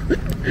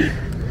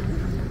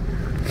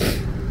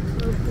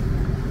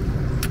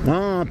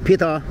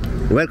 Peter,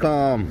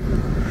 welcome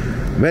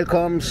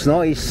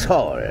snowy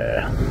Seoul,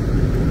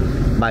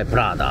 my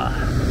brother.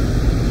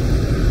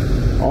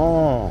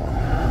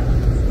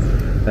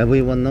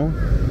 Everyone know?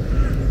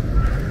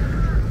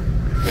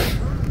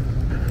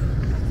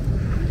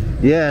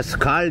 Yes,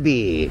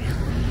 Galbi.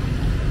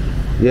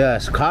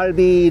 Yes,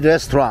 Galbi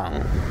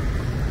restaurant.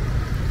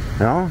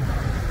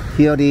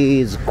 Here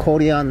is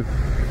Korean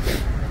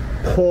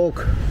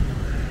pork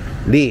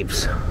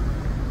ribs,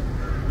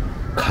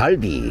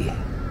 Galbi,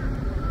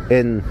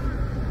 and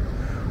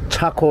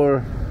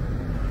charcoal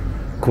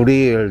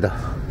grilled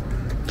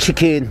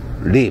chicken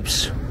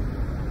ribs,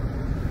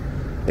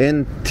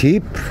 and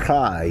deep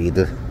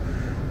fried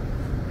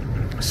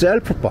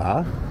self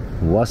bar.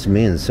 What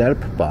means self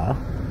bar?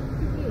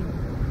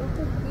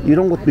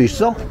 이런 것도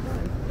있어?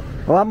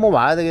 한번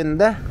와야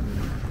되겠는데?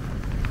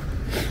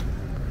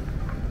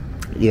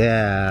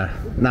 Yeah,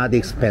 not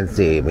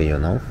expensive,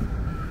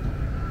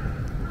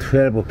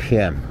 12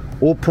 p.m.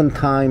 Open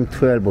time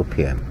 12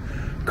 p.m.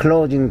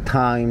 Closing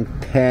time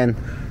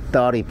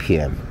 10:30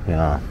 p.m.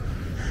 Yeah.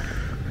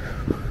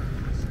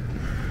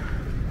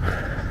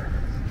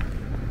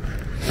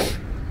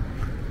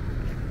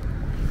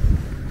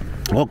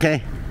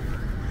 Okay.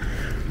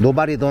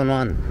 Nobody don't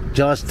want.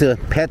 Just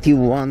patty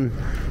one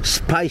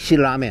spicy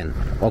ramen.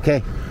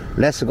 Okay.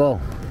 Let's go.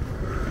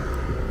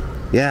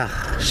 Yeah,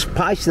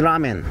 spicy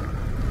ramen.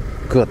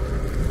 Good.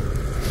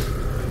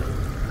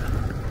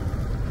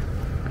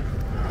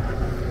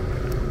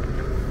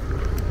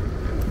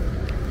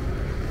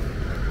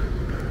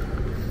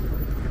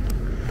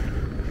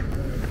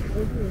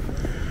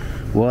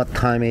 What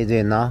time is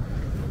it now?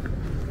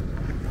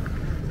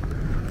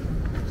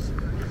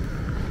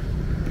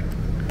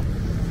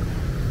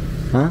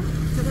 Huh?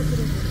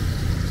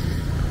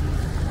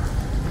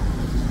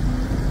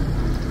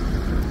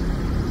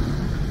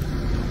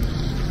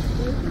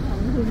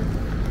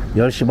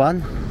 10시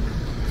반?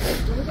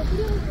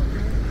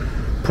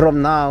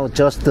 From now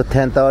just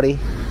 10:30.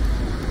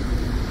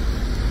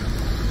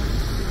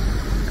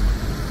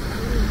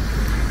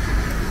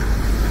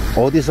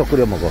 어디서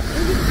끓여 먹어?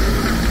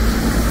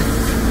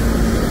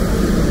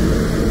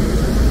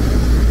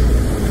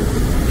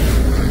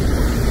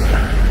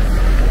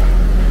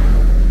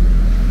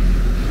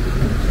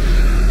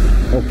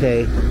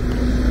 Okay,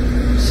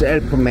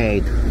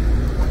 self-made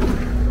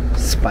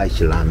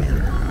spicy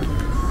ramen.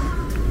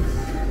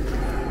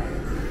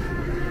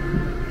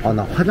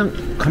 나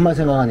가만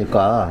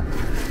생각하니까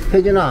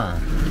혜진아,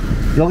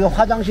 여기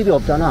화장실이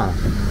없잖아.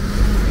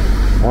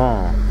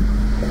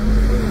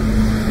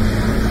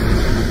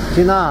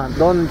 진아,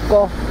 넌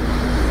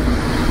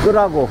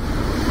끄라고.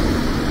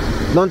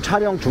 넌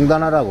촬영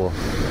중단하라고.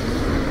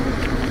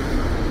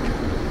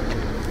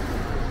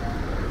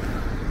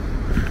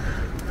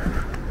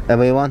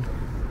 Everyone,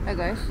 Hi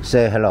guys.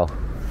 say hello.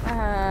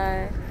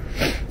 Hi.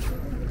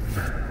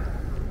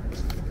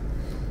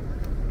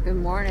 Good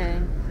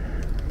morning.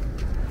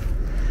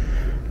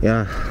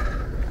 Yeah.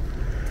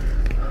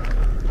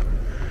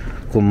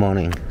 Good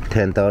morning.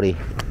 10:30.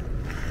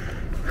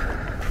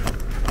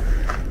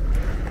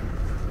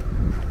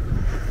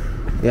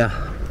 Yeah.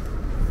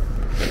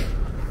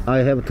 I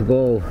have to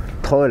go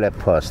toilet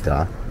first.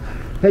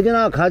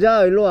 혜진아,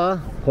 가자. 일로 와.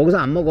 거기서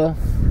안 먹어.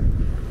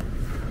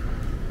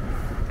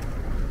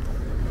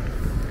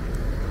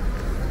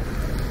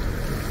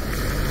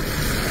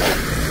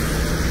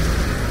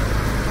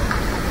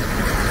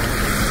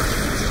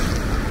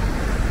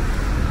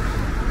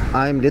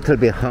 I'm a little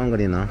bit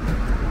hungry now.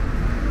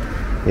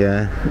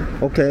 Yeah.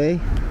 Okay.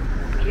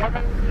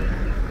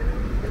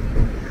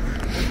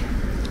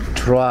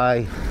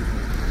 Try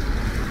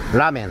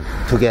ramen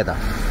together.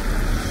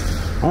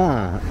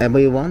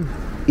 Everyone,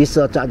 it's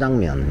a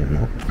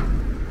짜장면,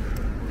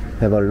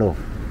 Have a look.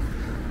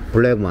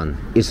 Black one,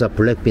 it's a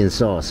black bean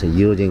sauce,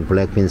 using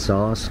black bean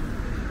sauce.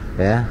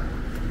 Yeah.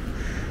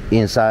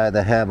 Inside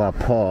have a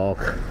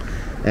pork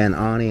and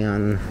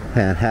onion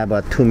and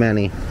have too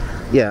many,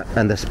 yeah,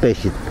 and the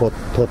spicy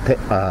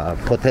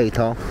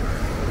potato,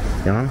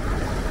 you know.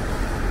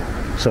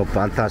 So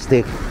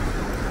fantastic.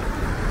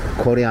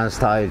 Korean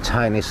style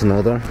Chinese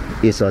noodle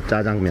is a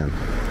jjajangmyeon,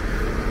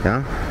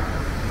 yeah.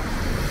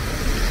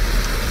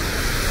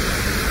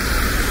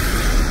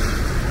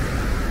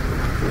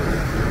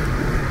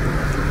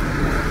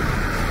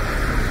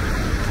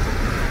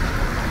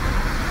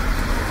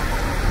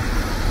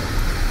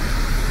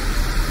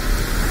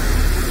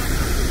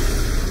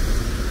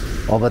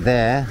 Over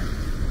there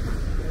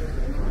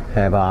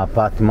have an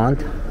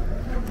apartment,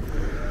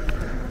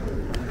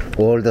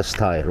 old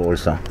style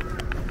also.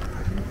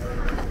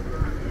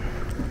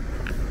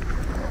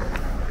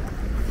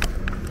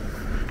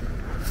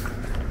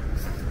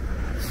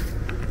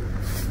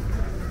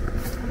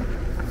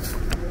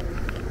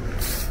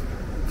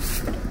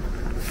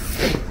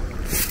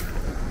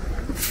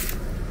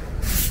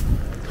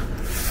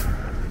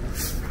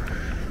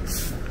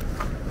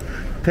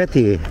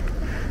 Patty,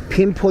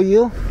 pin for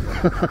you?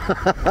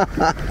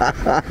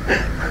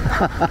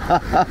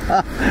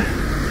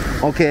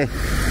 Okay,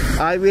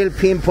 I will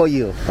pin for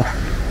you.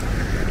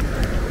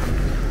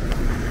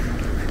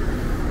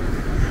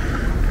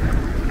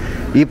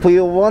 If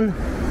you want,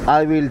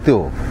 I will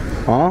do.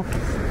 Huh?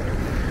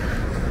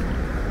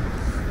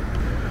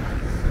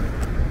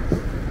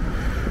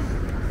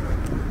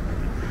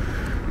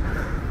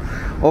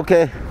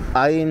 Okay,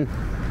 I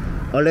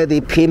already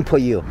pin for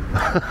you.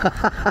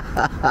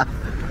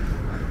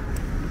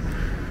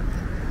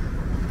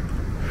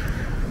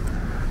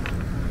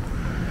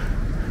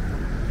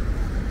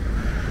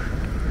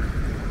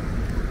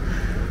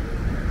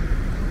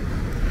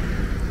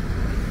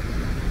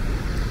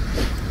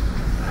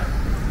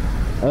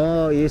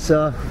 Oh, it's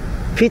a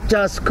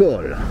pizza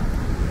school.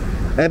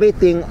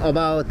 Everything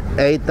about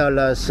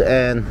 $8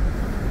 and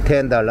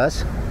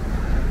 $10.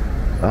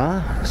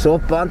 So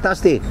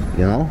fantastic,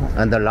 you know,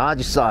 and the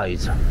large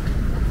size.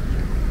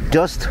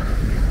 Just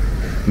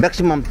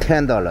maximum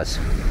 $10.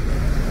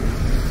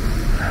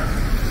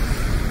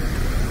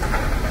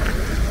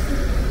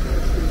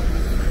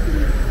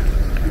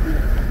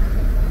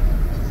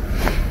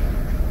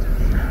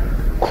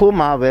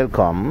 Kuma,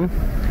 welcome.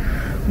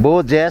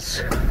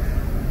 Moses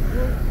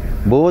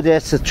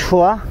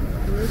Chua.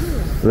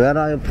 Where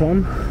are you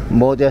from?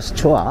 Moses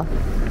Chua.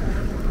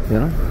 You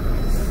know.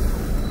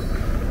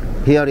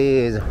 Here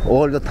is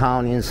old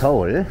town in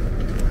Seoul.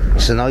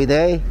 Snowy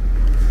day.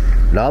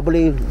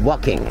 Lovely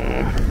walking.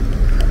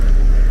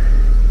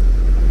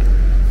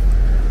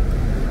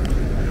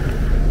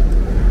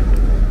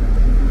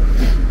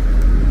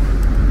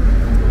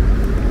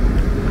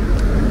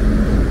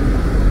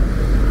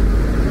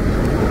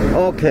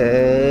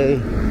 Okay.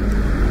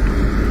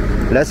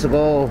 Let's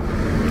go.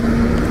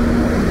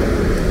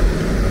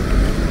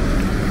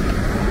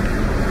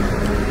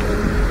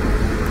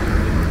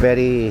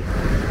 Very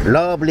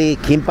lovely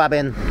kimbap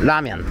and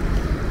ramen.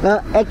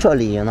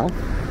 Actually, you know,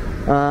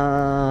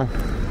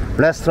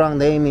 restaurant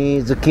name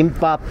is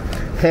Kimbap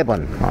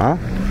Heaven.